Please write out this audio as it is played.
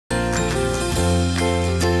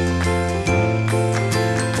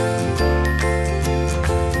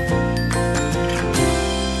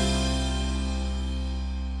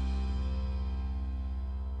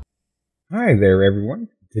Hi there, everyone.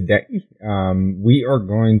 Today, we are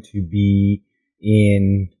going to be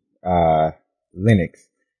in Linux,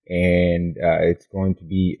 and it's going to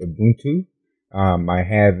be Ubuntu. I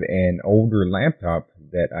have an older laptop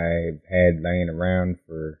that I've had laying around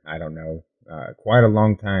for, I don't know, quite a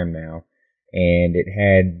long time now, and it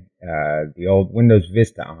had the old Windows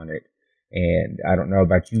Vista on it. And I don't know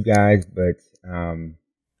about you guys, but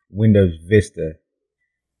Windows Vista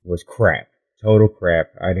was crap. Total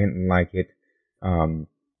crap. I didn't like it.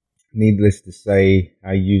 Needless to say,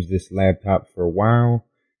 I used this laptop for a while,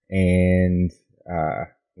 and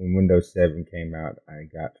when Windows 7 came out, I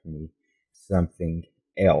got me something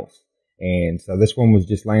else. And so this one was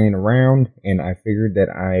just laying around, and I figured that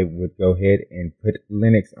I would go ahead and put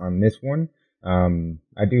Linux on this one.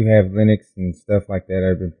 I do have Linux and stuff like that.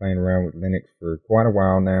 I've been playing around with Linux for quite a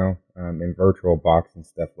while now, in VirtualBox and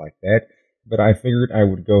stuff like that. But I figured I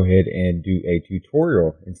would go ahead and do a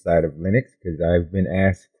tutorial inside of Linux because I've been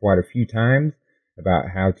asked quite a few times about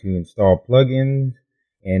how to install plugins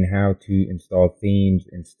and how to install themes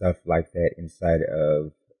and stuff like that inside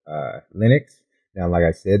of Linux. Now, like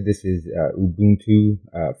I said, this is Ubuntu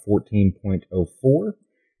 14.04.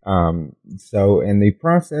 And the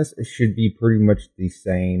process should be pretty much the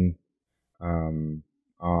same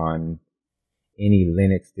on any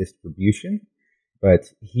Linux distribution.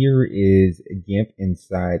 But here is Gimp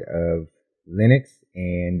inside of Linux,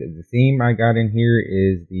 and the theme I got in here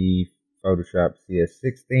is the Photoshop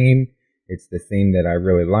Cs6 theme. It's the theme that I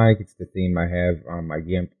really like. It's the theme I have on my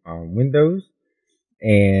Gimp on Windows.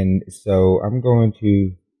 And so I'm going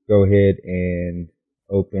to go ahead and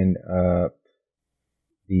open up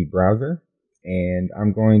the browser, and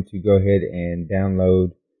I'm going to go ahead and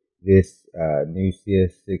download this new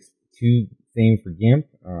Cs6 theme for Gimp.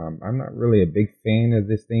 I'm not really a big fan of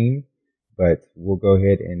this theme, but we'll go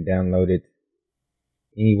ahead and download it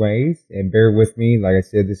anyways. And bear with me, like I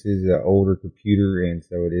said, this is an older computer, and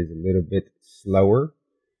so it is a little bit slower.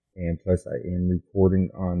 And plus, I am recording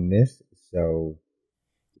on this, so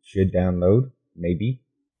it should download, maybe.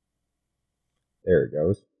 There it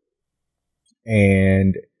goes.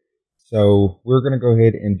 And so we're going to go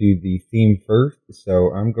ahead and do the theme first.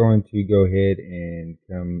 So I'm going to go ahead and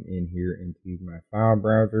come in here into my file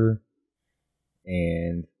browser,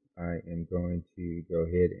 and I am going to go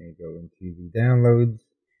ahead and go into the downloads,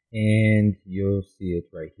 and you'll see it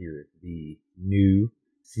right here, the new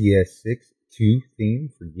Cs6 theme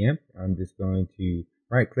for Gimp. I'm just going to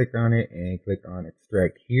right click on it and click on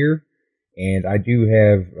extract here, and I do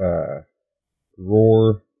have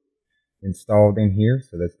Roar installed in here,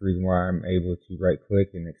 so that's the reason why I'm able to right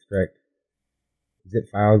click and extract zip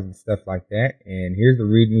files and stuff like that. And here's the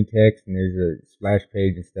readme text, and there's a splash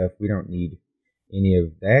page and stuff. We don't need any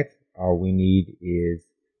of that. All we need is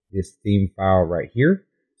this theme file right here.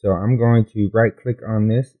 So I'm going to right click on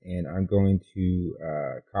this, and I'm going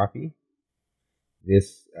to copy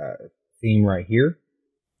this theme right here,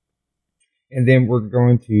 and then we're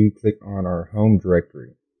going to click on our home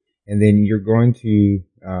directory, and then you're going to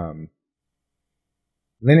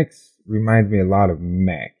Linux reminds me a lot of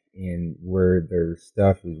Mac, in where their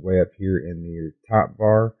stuff is way up here in your top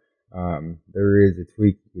bar. There is a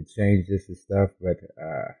tweak you could change this and stuff, but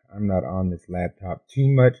I'm not on this laptop too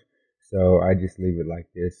much, so I just leave it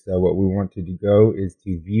like this. So what we want to go is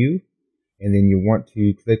to view, and then you want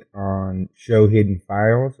to click on show hidden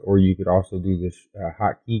files, or you could also do this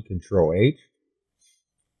hotkey Control H.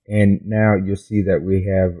 And now you'll see that we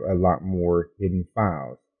have a lot more hidden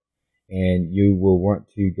files. And you will want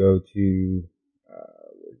to go to,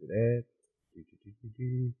 where's it at?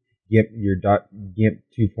 Gimp, your .gimp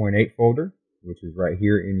 2.8 folder, which is right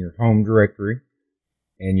here in your home directory.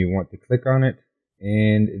 And you want to click on it,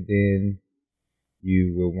 and then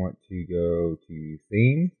you will want to go to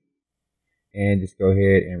theme, and just go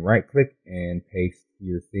ahead and right click and paste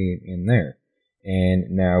your theme in there.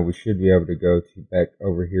 And now we should be able to go to back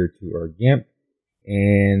over here to our Gimp,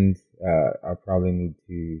 and I'll probably need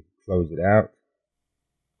to close it out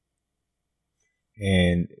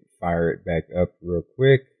and fire it back up real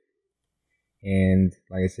quick. And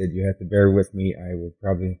like I said, you have to bear with me. I will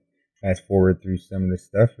probably fast forward through some of this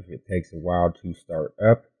stuff if it takes a while to start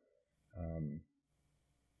up.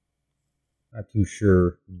 Not too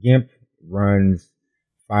sure. Gimp runs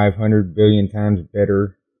 500 billion times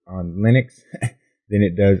better on Linux than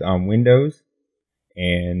it does on Windows.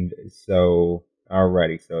 And so,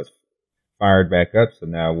 alrighty, so it's fired back up. So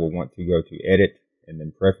now we'll want to go to edit and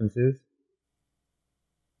then preferences,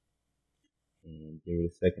 and give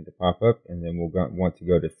it a second to pop up, and then we'll want to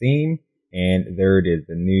go to theme, and there it is,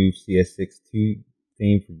 the new Cs6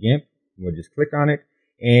 theme for Gimp. We'll just click on it,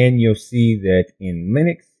 and you'll see that in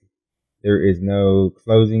Linux There is no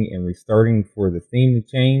closing and restarting for the theme to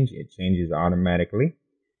change. It changes automatically.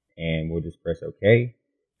 And we'll just press OK.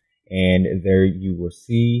 And there you will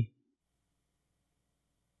see,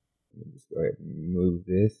 let me just go ahead and move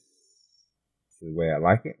this to the way I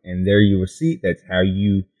like it. And there you will see that's how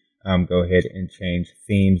you go ahead and change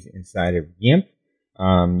themes inside of Gimp.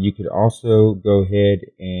 You could also go ahead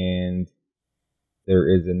and there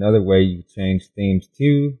is another way you change themes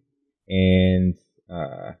too, and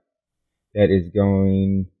that is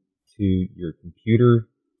going to your computer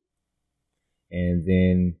and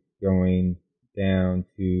then going down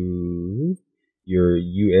to your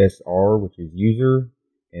USR, which is user,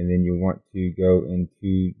 and then you want to go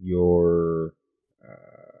into your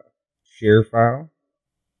share file,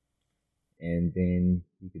 and then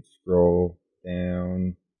you could scroll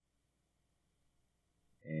down,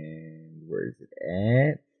 and where is it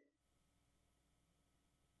at?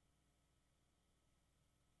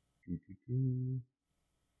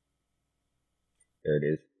 There it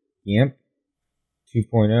is, Gimp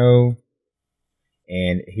 2.0,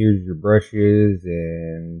 and here's your brushes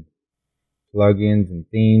and plugins and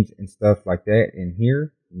themes and stuff like that in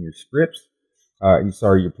here, in your scripts.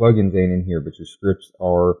 Sorry, your plugins ain't in here, but your scripts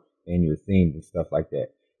are in your themes and stuff like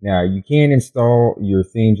that. Now, you can install your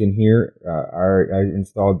themes in here. I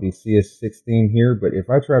installed the Cs6 theme here, but if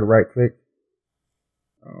I try to right click,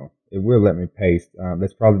 it will let me paste.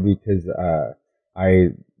 That's probably because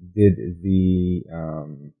I did the,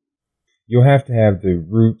 you'll have to have the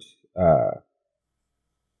root,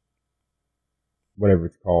 whatever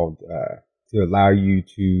it's called, to allow you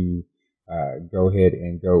to go ahead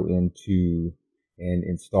and go into and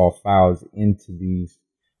install files into these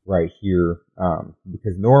right here,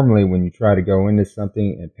 because normally when you try to go into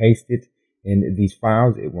something and paste it in these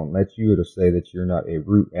files, it won't let you. It'll say that you're not a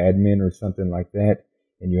root admin or something like that,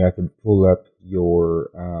 and you have to pull up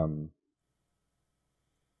your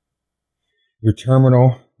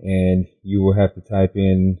terminal, and you will have to type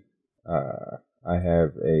in I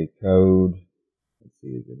have a code. Let's see,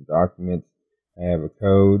 it's in documents. I have a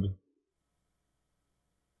code,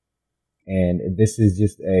 and this is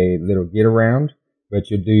just a little get around, but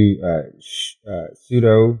you'll do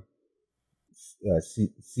sudo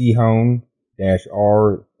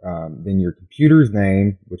chhome-r, then your computer's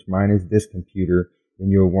name, which mine is this computer. Then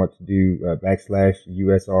you'll want to do /usr/share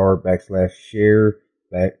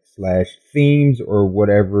 /themes, or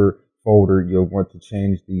whatever folder you'll want to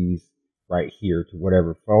change these right here to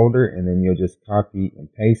whatever folder, and then you'll just copy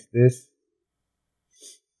and paste this.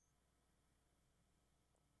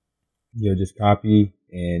 You'll just copy,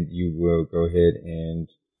 and you will go ahead and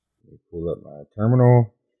pull up my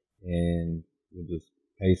terminal, and you'll just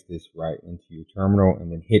paste this right into your terminal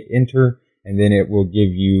and then hit enter, and then it will give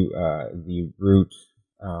you the root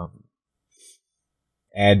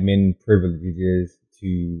admin privileges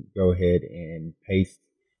to go ahead and paste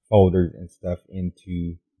folders and stuff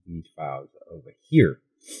into these files over here.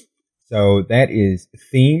 So that is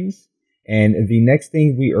themes. And the next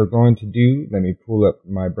thing we are going to do, let me pull up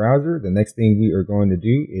my browser. The next thing we are going to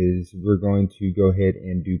do is we're going to go ahead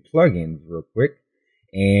and do plugins real quick.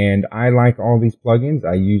 And I like all these plugins.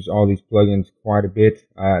 I use all these plugins quite a bit.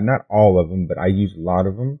 Not all of them, but I use a lot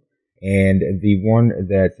of them. And the one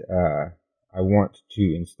that I want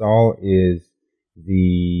to install is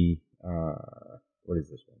the, what is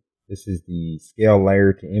this one? This is the scale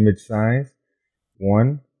layer to image size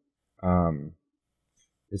one.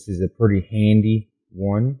 This is a pretty handy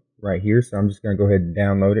one right here. So I'm just going to go ahead and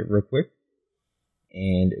download it real quick.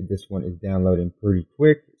 And this one is downloading pretty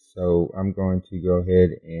quick. So I'm going to go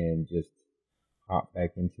ahead and just hop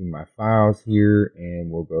back into my files here, and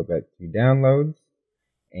we'll go back to downloads.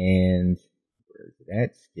 And where is it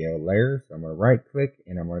at? Scale layer. So I'm going to right click,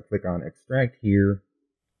 and I'm going to click on extract here,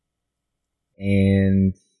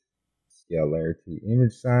 and scale layer to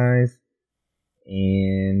image size.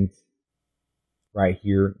 And right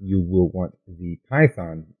here, you will want the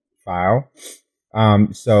Python file.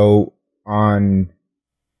 So on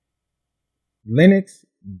Linux,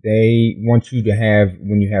 they want you to have,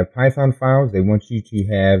 when you have Python files, they want you to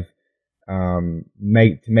have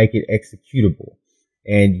make it executable.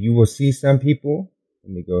 And you will see some people.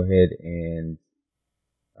 Let me go ahead and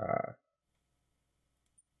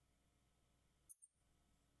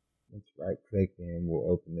let's right click, and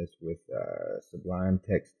we'll open this with Sublime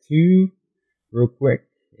Text 2 real quick,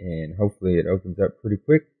 and hopefully it opens up pretty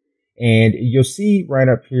quick. And you'll see right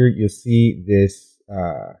up here, you'll see this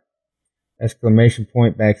exclamation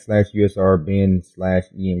point /usr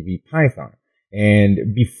bin/env python.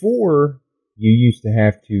 And before, you used to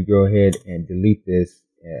have to go ahead and delete this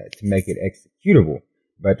to make it executable,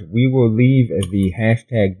 but we will leave the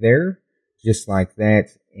hashtag there. just like that.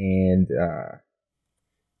 And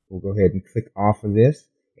we'll go ahead and click off of this.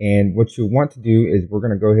 And what you'll want to do is we're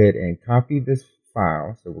going to go ahead and copy this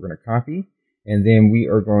file. So we're going to copy, and then we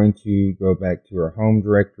are going to go back to our home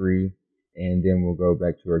directory, and then we'll go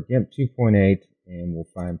back to our Gimp 2.8, and we'll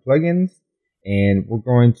find plugins, and we're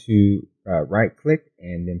going to right click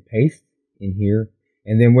and then paste in here.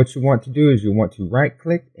 And then what you want to do is you want to right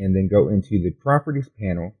click and then go into the properties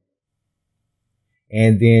panel,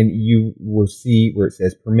 and then you will see where it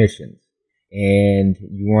says permissions, and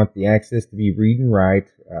you want the access to be read and write,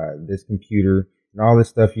 this computer, and all this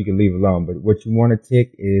stuff you can leave alone. But what you want to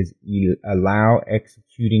tick is allow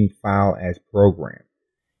executing file as program,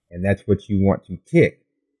 and that's what you want to tick.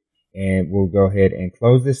 And we'll go ahead and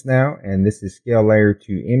close this now, and this is scale layer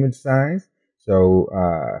to image size. So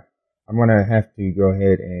I'm going to have to go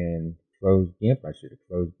ahead and close Gimp. I should have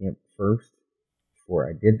closed Gimp first before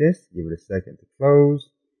I did this. Give it a second to close,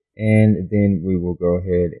 and then we will go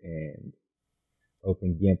ahead and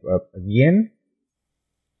open Gimp up again.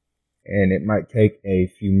 And it might take a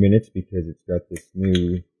few minutes because it's got this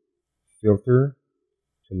new filter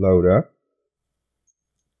to load up.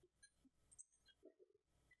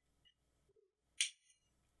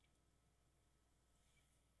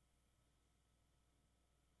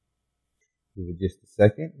 Give it just a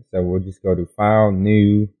second. So we'll just go to File,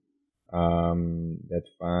 New. That's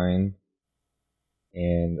fine.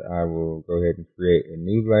 And I will go ahead and create a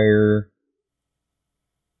new layer.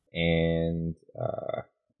 And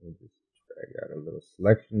we'll just drag out a little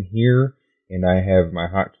selection here. And I have my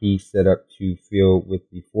hotkey set up to fill with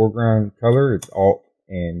the foreground color. It's Alt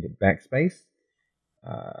and Backspace.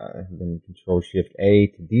 Then Control Shift A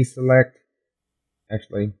to deselect.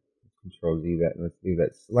 Actually, Control Z that. Let's leave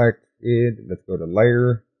that selected. Let's go to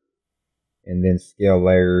Layer, and then Scale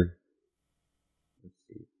Layer. Let's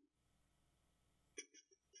see.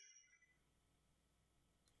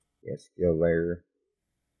 Yeah, Scale Layer.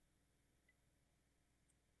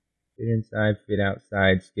 Fit inside, fit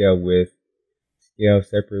outside, scale with, scale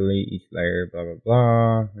separately, each layer, blah, blah,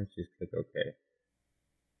 blah. Let's just click OK.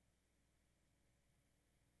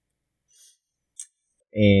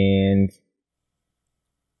 And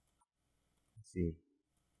let's see.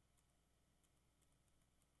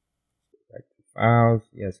 Back to files.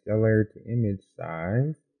 Yeah, scale layer to image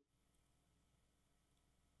size.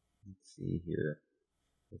 Let's see here.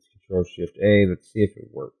 Let's Control Shift A. Let's see if it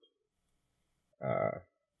worked.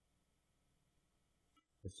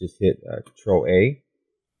 Let's just hit Control A.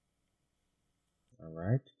 All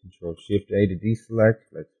right, Control Shift A to deselect.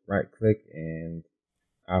 Let's right click and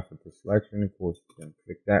alpha to selection. Of course, we're going to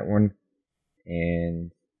click that one.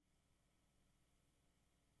 And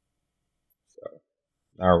so,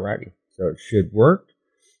 alrighty, so it should work.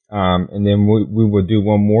 And then we will do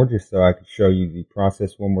one more just so I can show you the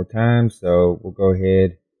process one more time. So we'll go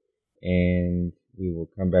ahead and we will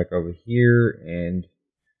come back over here and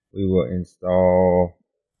we will install,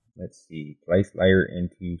 let's see, place layer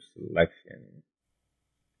into selection.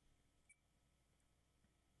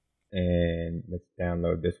 And let's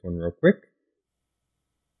download this one real quick.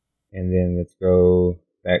 And then let's go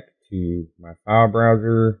back to my file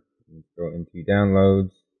browser. Let's go into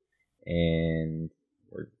downloads. And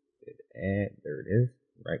where's it at? There it is.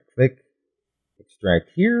 Right click, extract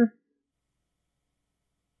here.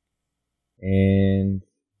 And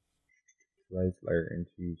place layer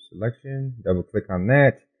into selection. Double click on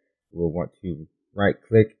that. We'll want to right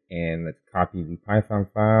click and let's copy the Python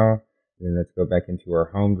file. Then let's go back into our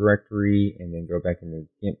home directory and then go back into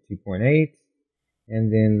Gimp 2.8.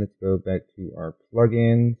 And then let's go back to our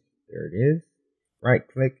plugins. There it is. Right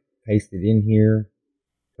click, paste it in here,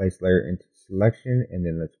 place layer into selection, and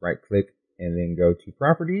then let's right click and then go to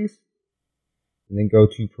properties. And then go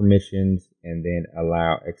to permissions and then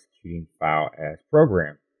allow executing file as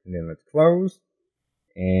program. And then let's close.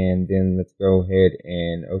 And then let's go ahead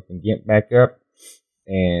and open Gimp back up.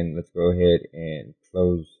 And let's go ahead and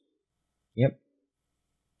close Gimp.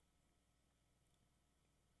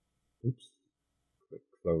 Oops. Click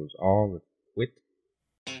close all. Let's quit.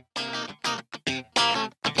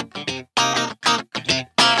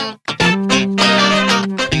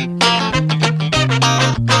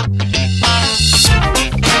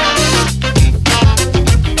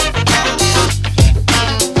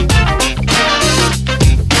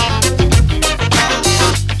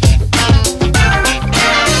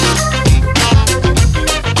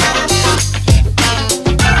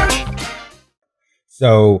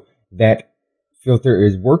 So that filter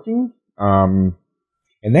is working, and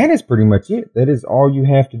that is pretty much it. That is all you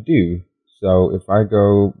have to do. So if I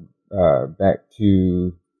go back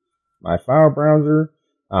to my file browser,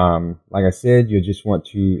 Like I said, you'll just want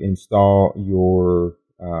to install your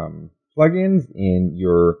plugins in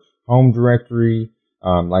your home directory.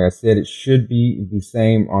 Like I said, it should be the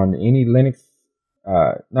same on any Linux,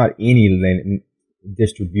 not any Linux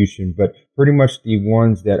distribution, but pretty much the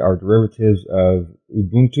ones that are derivatives of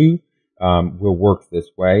Ubuntu will work this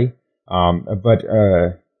way. But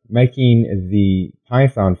making the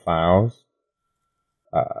Python files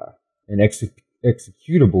an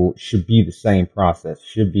executable should be the same process.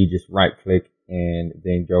 Should be just right click and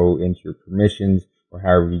then go into your permissions or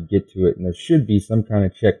however you get to it. And there should be some kind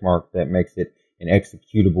of check mark that makes it an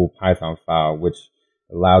executable Python file, which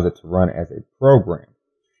allows it to run as a program.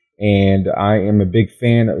 And I am a big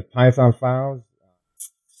fan of Python files.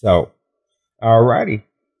 So, alrighty.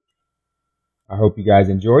 I hope you guys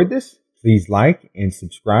enjoyed this. Please like and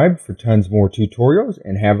subscribe for tons more tutorials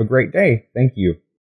and have a great day. Thank you.